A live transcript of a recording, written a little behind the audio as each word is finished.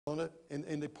on it,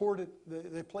 and they poured it.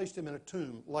 They placed him in a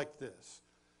tomb like this,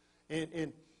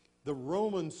 and the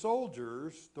Roman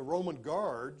soldiers, the Roman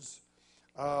guards,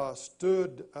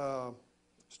 stood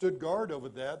guard over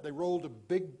that. They rolled a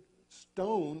big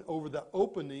stone over the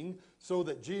opening so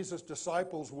that Jesus'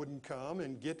 disciples wouldn't come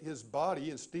and get his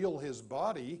body and steal his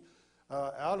body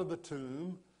out of the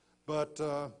tomb. But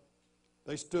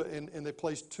they stood and they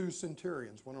placed 2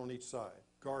 centurions, one on each side,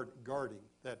 guarding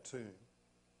that tomb.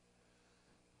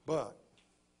 But,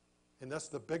 and that's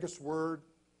the biggest word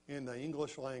in the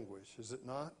English language, is it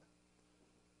not?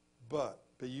 But,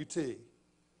 B-U-T.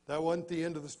 That wasn't the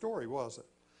end of the story, was it?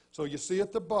 So you see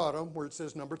at the bottom where it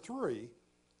says number 3,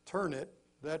 turn it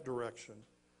that direction.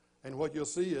 And what you'll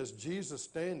see is Jesus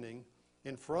standing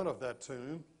in front of that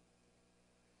tomb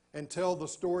and tell the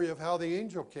story of how the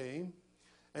angel came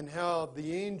and how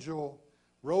the angel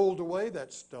rolled away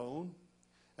that stone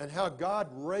and how God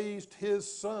raised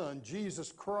his Son,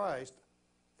 Jesus Christ,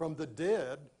 from the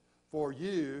dead for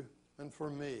you and for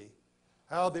me.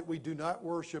 How that we do not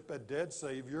worship a dead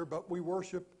Savior, but we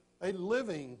worship a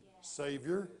living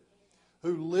Savior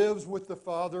who lives with the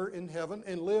Father in heaven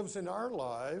and lives in our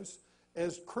lives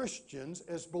as Christians,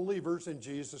 as believers in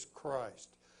Jesus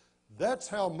Christ. That's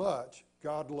how much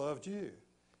God loved you.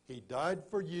 He died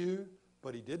for you,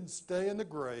 but he didn't stay in the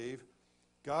grave.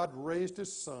 God raised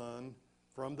his Son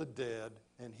from the dead,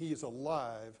 and he is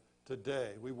alive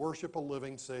today. We worship a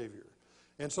living Savior.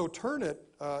 And so turn it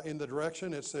in the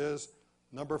direction it says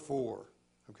number 4,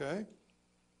 okay?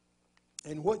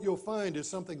 And what you'll find is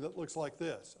something that looks like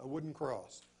this, a wooden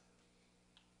cross.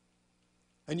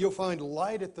 And you'll find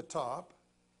light at the top,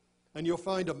 and you'll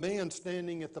find a man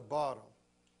standing at the bottom.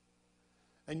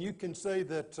 And you can say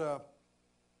that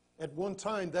at one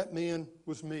time that man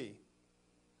was me.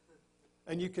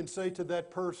 And you can say to that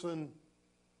person,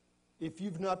 if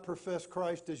you've not professed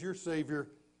Christ as your Savior,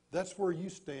 that's where you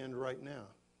stand right now,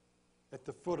 at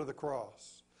the foot of the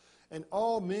cross. And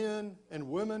all men and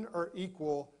women are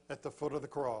equal at the foot of the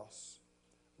cross.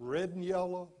 Red and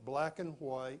yellow, black and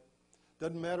white.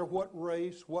 Doesn't matter what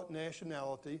race, what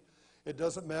nationality. It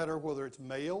doesn't matter whether it's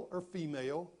male or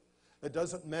female. It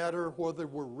doesn't matter whether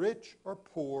we're rich or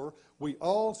poor. We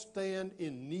all stand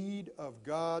in need of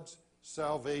God's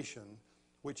salvation,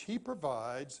 which he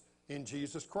provides in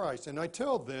Jesus Christ. And I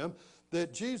tell them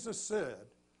that Jesus said,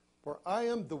 for I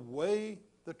am the way,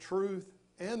 the truth,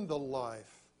 and the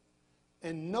life,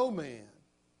 and no man.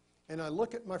 And I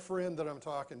look at my friend that I'm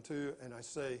talking to and I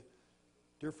say,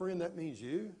 dear friend, that means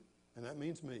you and that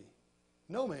means me.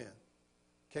 No man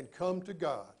can come to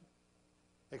God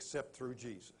except through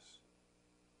Jesus.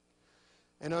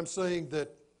 And I'm saying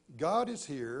that God is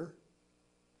here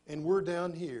and we're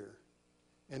down here.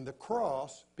 And the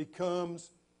cross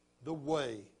becomes the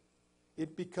way.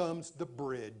 It becomes the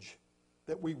bridge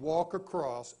that we walk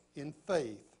across in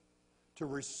faith to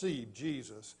receive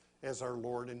Jesus as our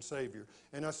Lord and Savior.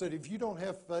 And I said, if you don't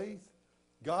have faith,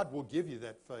 God will give you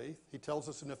that faith. He tells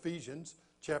us in Ephesians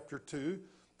chapter 2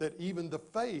 that even the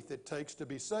faith it takes to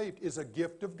be saved is a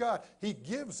gift of God. He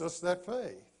gives us that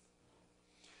faith.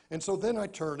 And so then I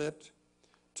turn it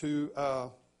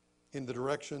to in the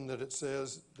direction that it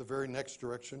says, the very next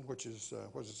direction, which is,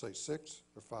 what does it say, 6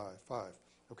 or 5? 5,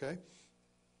 okay?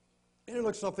 And it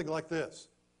looks something like this.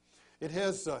 It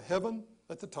has heaven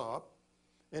at the top,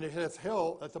 and it has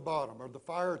hell at the bottom, or the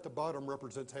fire at the bottom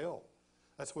represents hell.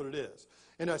 That's what it is.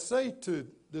 And I say to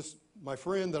this, my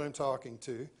friend that I'm talking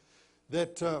to,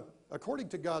 that according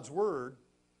to God's Word,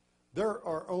 there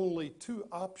are only 2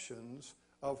 options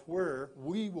of where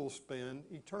we will spend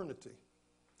eternity.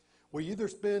 We either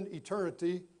spend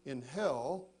eternity in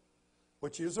hell,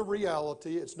 which is a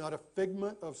reality. It's not a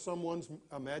figment of someone's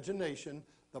imagination.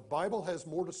 The Bible has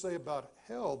more to say about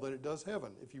hell than it does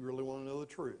heaven, if you really want to know the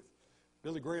truth.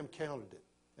 Billy Graham counted it.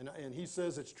 And he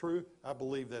says it's true. I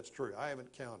believe that's true. I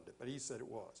haven't counted it, but he said it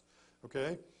was.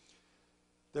 Okay?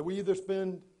 That we either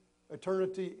spend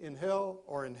eternity in hell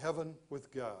or in heaven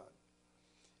with God.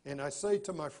 And I say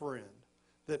to my friend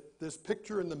that this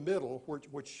picture in the middle,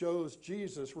 which shows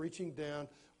Jesus reaching down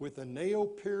with a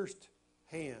nail-pierced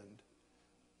hand,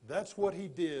 that's what he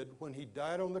did when he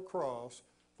died on the cross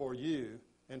for you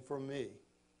and for me.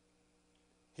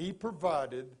 He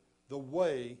provided the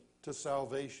way to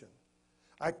salvation.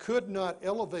 I could not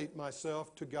elevate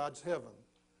myself to God's heaven,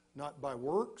 not by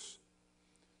works,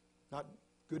 not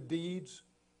good deeds,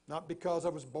 not because I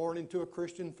was born into a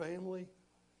Christian family,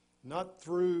 not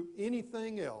through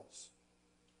anything else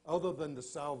other than the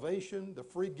salvation, the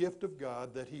free gift of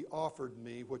God that he offered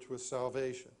me, which was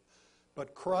salvation.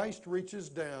 But Christ reaches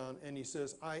down and he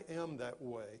says, I am that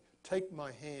way. Take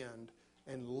my hand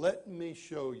and let me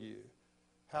show you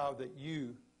how that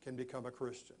you can become a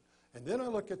Christian. And then I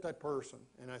look at that person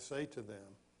and I say to them,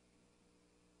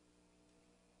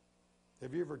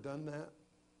 have you ever done that?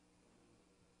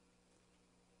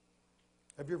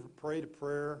 Have you ever prayed a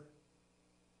prayer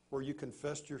where you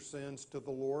confessed your sins to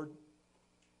the Lord?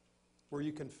 Where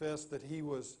you confessed that He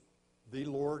was the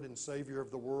Lord and Savior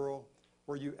of the world?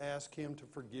 Where you asked Him to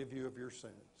forgive you of your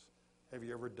sins? Have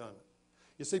you ever done it?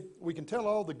 You see, we can tell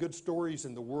all the good stories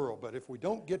in the world, but if we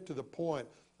don't get to the point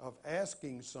of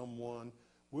asking someone,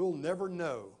 we'll never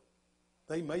know.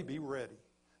 They may be ready.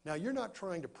 Now, you're not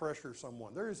trying to pressure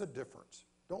someone. There is a difference.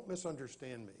 Don't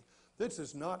misunderstand me. This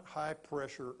is not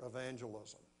high-pressure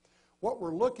evangelism. What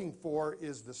we're looking for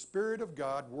is the Spirit of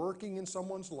God working in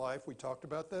someone's life. We talked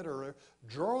about that earlier,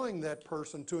 drawing that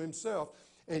person to Himself,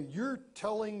 and you're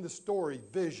telling the story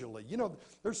visually. You know,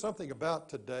 there's something about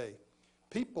today.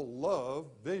 People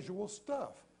love visual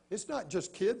stuff. It's not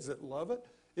just kids that love it.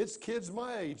 It's kids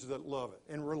my age that love it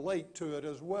and relate to it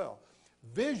as well.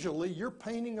 Visually, you're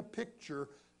painting a picture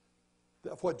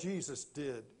of what Jesus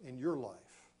did in your life,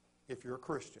 if you're a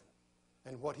Christian,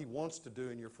 and what He wants to do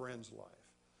in your friend's life.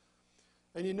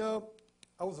 And you know,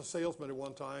 I was a salesman at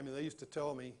one time, and they used to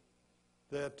tell me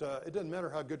that it doesn't matter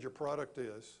how good your product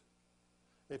is,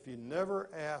 if you never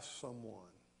ask someone,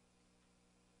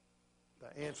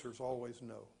 the answer is always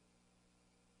no.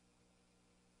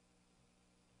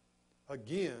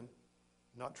 Again,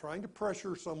 not trying to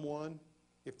pressure someone.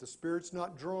 If the Spirit's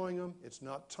not drawing them, it's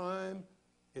not time.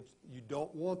 You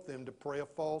don't want them to pray a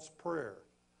false prayer.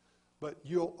 But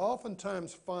you'll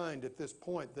oftentimes find at this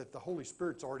point that the Holy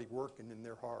Spirit's already working in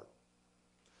their heart.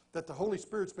 That the Holy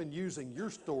Spirit's been using your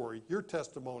story, your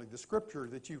testimony, the scripture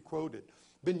that you quoted,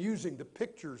 been using the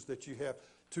pictures that you have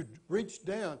to reach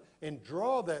down and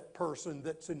draw that person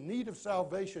that's in need of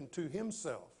salvation to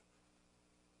Himself.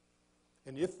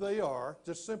 And if they are,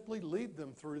 just simply lead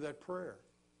them through that prayer.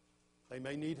 They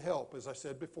may need help, as I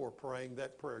said before, praying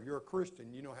that prayer. You're a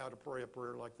Christian. You know how to pray a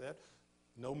prayer like that.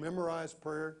 No memorized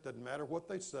prayer. Doesn't matter what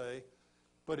they say.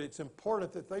 But it's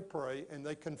important that they pray and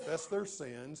they confess their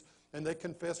sins and they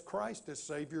confess Christ as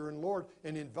Savior and Lord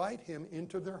and invite Him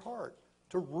into their heart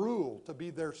to rule, to be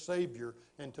their Savior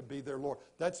and to be their Lord.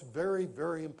 That's very,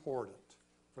 very important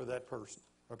for that person.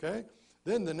 Okay?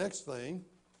 Then the next thing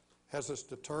has us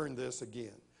to turn this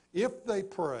again. If they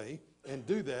pray and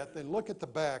do that, then look at the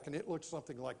back, and it looks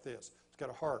something like this. It's got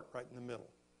a heart right in the middle.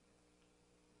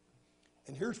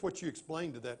 And here's what you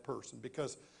explain to that person,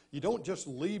 because you don't just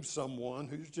leave someone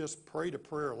who's just prayed a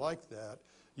prayer like that.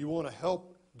 You want to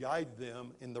help guide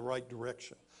them in the right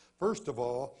direction. First of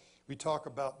all, we talk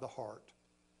about the heart.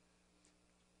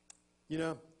 You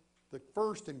know, the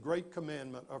first and great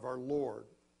commandment of our Lord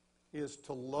is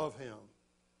to love Him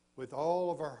with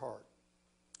all of our heart,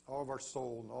 all of our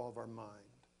soul, and all of our mind.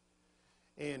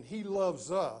 And He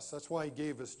loves us. That's why He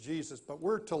gave us Jesus. But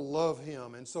we're to love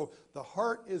Him. And so the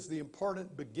heart is the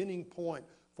important beginning point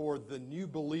for the new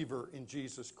believer in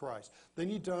Jesus Christ. They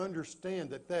need to understand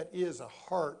that that is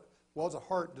was a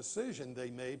heart decision they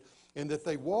made, and that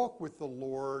they walk with the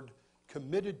Lord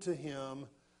committed to Him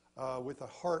with a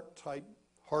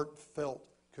heartfelt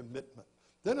commitment.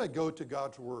 Then I go to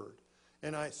God's Word,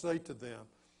 and I say to them,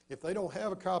 if they don't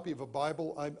have a copy of a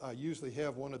Bible, I usually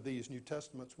have one of these New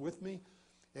Testaments with me,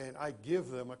 and I give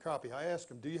them a copy. I ask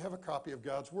them, do you have a copy of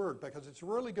God's Word? Because it's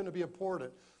really going to be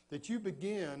important that you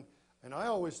begin, and I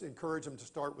always encourage them to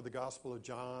start with the Gospel of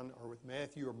John or with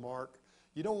Matthew or Mark.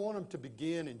 You don't want them to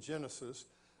begin in Genesis,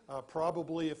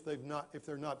 probably if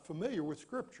they're not familiar with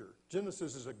Scripture.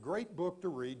 Genesis is a great book to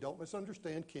read. Don't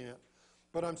misunderstand Kent.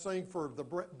 But I'm saying for the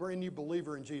brand new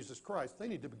believer in Jesus Christ, they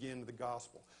need to begin with the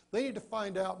gospel. They need to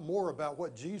find out more about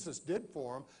what Jesus did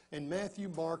for them, and Matthew,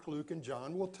 Mark, Luke, and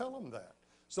John will tell them that.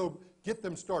 So get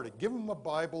them started. Give them a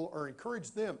Bible or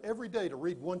encourage them every day to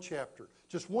read one chapter,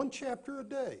 just one chapter a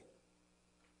day,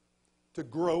 to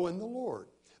grow in the Lord.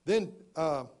 Then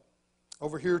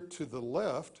over here to the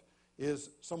left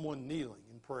is someone kneeling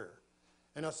in prayer.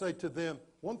 And I say to them,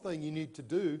 one thing you need to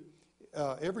do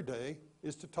every day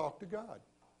is to talk to God,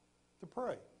 to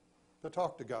pray, to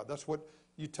talk to God. That's what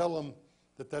you tell them,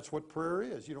 that's what prayer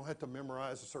is. You don't have to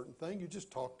memorize a certain thing. You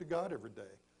just talk to God every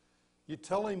day. You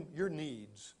tell Him your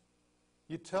needs.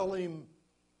 You tell Him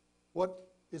what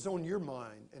is on your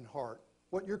mind and heart,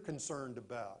 what you're concerned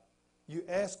about. You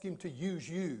ask Him to use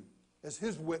you as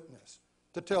His witness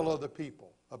to tell other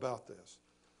people about this.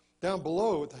 Down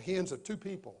below, at the hands of two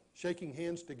people shaking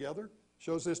hands together,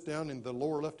 shows this down in the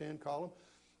lower left-hand column.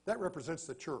 That represents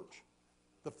the church,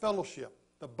 the fellowship,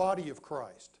 the body of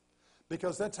Christ.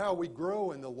 Because that's how we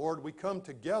grow in the Lord. We come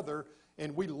together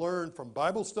and we learn from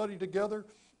Bible study together,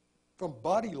 from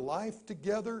body life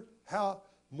together, how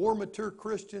more mature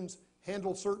Christians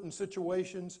handle certain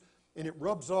situations, and it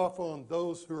rubs off on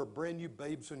those who are brand new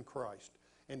babes in Christ.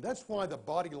 And that's why the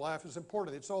body life is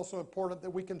important. It's also important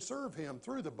that we can serve Him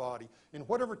through the body in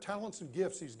whatever talents and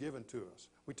gifts He's given to us.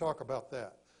 We talk about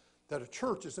that. That a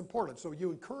church is important, so you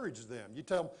encourage them. You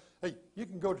tell them, hey, you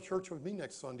can go to church with me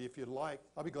next Sunday if you'd like.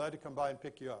 I'll be glad to come by and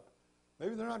pick you up.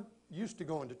 Maybe they're not used to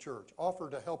going to church. Offer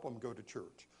to help them go to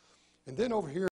church. And then over here,